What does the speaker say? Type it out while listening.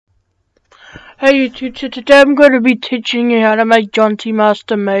Hey YouTube, so today I'm going to be teaching you how to make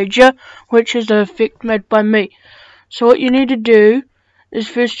JontyMaster Major, which is the effect made by me. So what you need to do is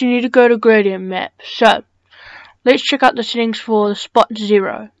first you need to go to gradient map. So let's check out the settings for the spot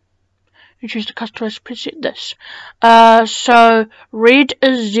 0. You choose the customize preset this. So red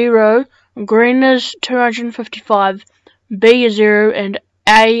is 0, green is 255, B is 0, and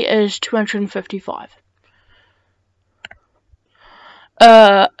A is 255.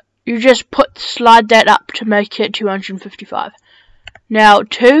 You just slide that up to make it 255. Now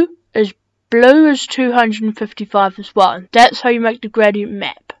blue is 255 as well. That's how you make the gradient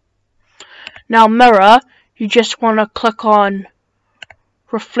map. Now mirror, you just want to click on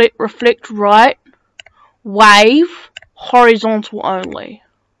reflect right, wave, horizontal only.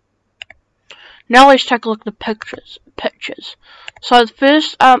 Now let's take a look at the pictures. So the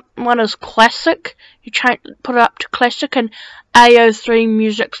first one is classic. You put it up to classic and AO3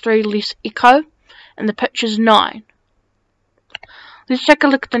 music 3 less echo, and the pitch is 9. Let's take a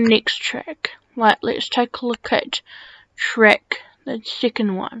look at the next track. Let's take a look at the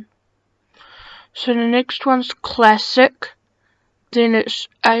second one. So the next one's classic, then it's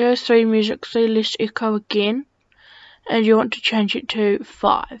AO3 music 3 less echo again, and you want to change it to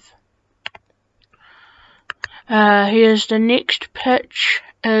 5. Here's the next pitch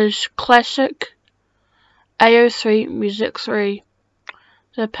is classic, AO3 music 3,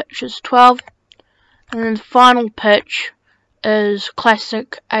 the pitch is 12, and then the final pitch is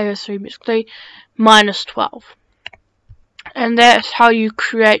classic, AO3 music 3, minus 12. And that's how you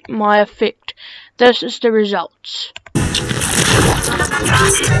create my effect. This is the results.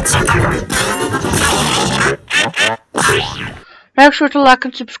 Make sure to like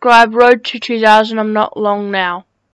and subscribe. Road to 2000, I'm not long now.